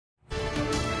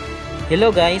Hello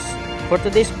guys! For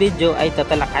today's video ay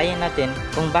tatalakayin natin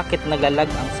kung bakit naglalag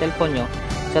ang cellphone nyo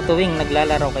sa tuwing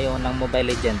naglalaro kayo ng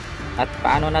Mobile Legends at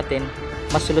paano natin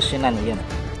masolusyonan yun.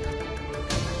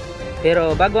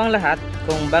 Pero bago ang lahat,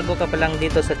 kung bago ka pa lang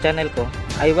dito sa channel ko,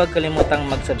 ay huwag kalimutang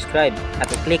mag-subscribe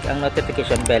at i-click ang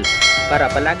notification bell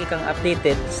para palagi kang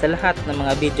updated sa lahat ng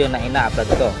mga video na ina-upload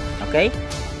ko. Okay?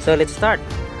 So let's start!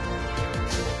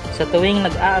 Sa tuwing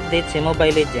nag-a-update si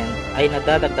Mobile Legends ay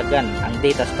nadadagdagan ang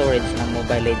data storage ng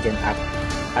Mobile Legends app.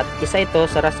 At isa ito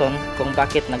sa rason kung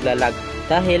bakit naglalag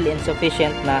dahil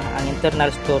insufficient na ang internal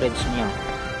storage nyo.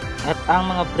 At ang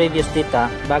mga previous data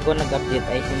bago nag-update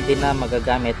ay hindi na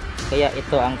magagamit, kaya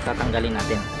ito ang tatanggalin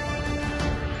natin.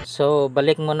 So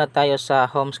balik muna tayo sa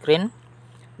home screen,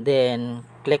 then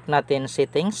click natin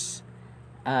settings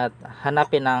at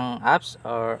hanapin ang apps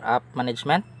or app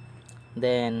management.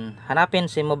 Then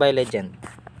hanapin si Mobile Legends.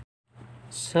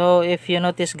 So if you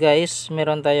notice guys,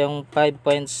 meron tayong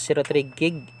 5.03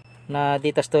 gig na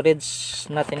data storage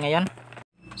natin ngayon.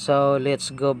 So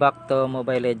let's go back to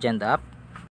Mobile Legends app.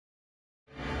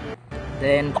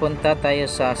 Then punta tayo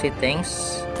sa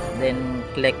settings, then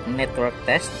click network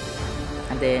test,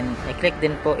 and then i-click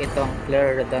din po itong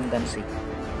clear redundancy.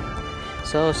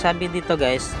 So sabi dito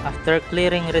guys, after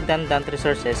clearing redundant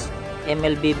resources,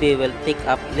 MLBB will take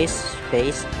up less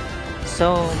space,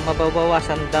 so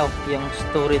mababawasan daw yung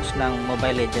storage ng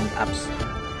Mobile Legends apps.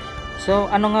 So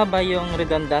ano nga ba yung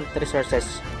redundant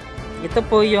resources? Ito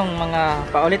po yung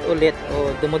mga paulit-ulit o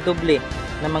dumudubli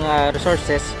na mga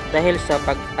resources dahil sa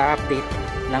pag-update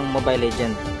ng Mobile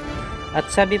Legends. At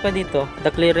sabi pa dito,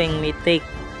 the clearing may take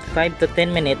 5 to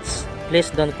 10 minutes. Please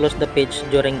don't close the page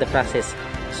during the process.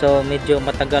 So medyo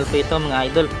matagal po ito mga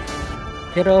idol.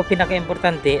 Pero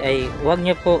pinaka-importante ay huwag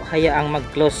nyo po hayaang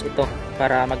mag-close ito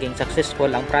para maging successful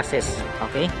ang process.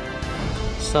 Okay?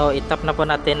 So itap na po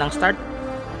natin ang start.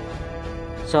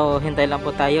 So hintay lang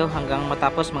po tayo hanggang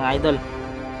matapos mga idol.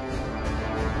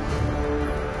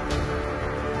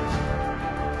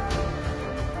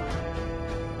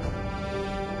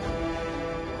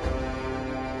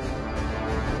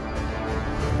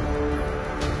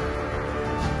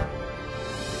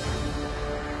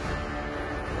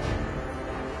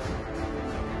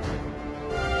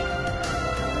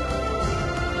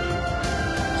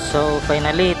 So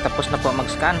finally, tapos na po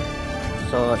mag-scan.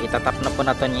 So itatap na po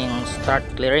natin yung start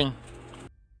clearing.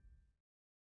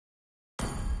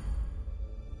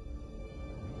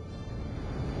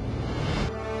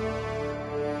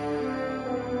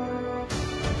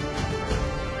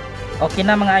 Okay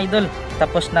na mga idol,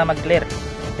 tapos na mag-clear.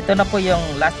 Ito na po yung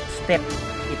last step.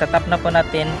 Itatap na po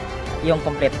natin yung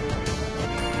complete.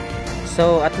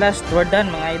 So at last, we're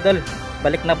done mga idol.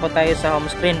 Balik na po tayo sa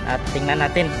home screen at tingnan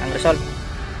natin ang result.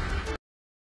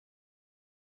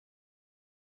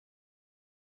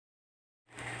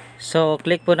 So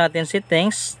click po natin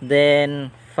settings,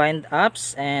 then find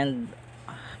apps and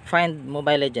find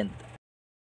Mobile Legends.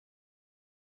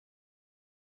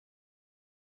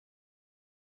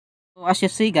 So as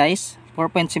you see guys,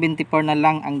 4.74 na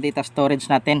lang ang data storage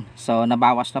natin. So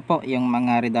nabawas na po yung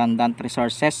mga redundant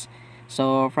resources.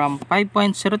 So from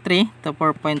 5.03 to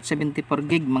 4.74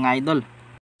 gig mga idol.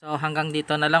 So hanggang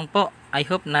dito na lang po. I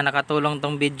hope na nakatulong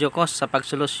tong video ko sa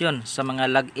pagsolusyon sa mga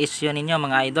lag issue ninyo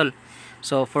mga idol.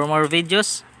 So for more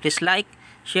videos, please like,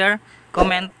 share,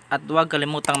 comment at huwag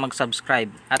kalimutang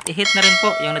mag-subscribe. At i-hit na rin po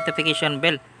yung notification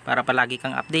bell para palagi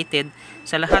kang updated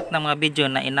sa lahat ng mga video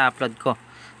na ina-upload ko.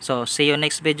 So see you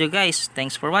next video guys.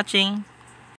 Thanks for watching.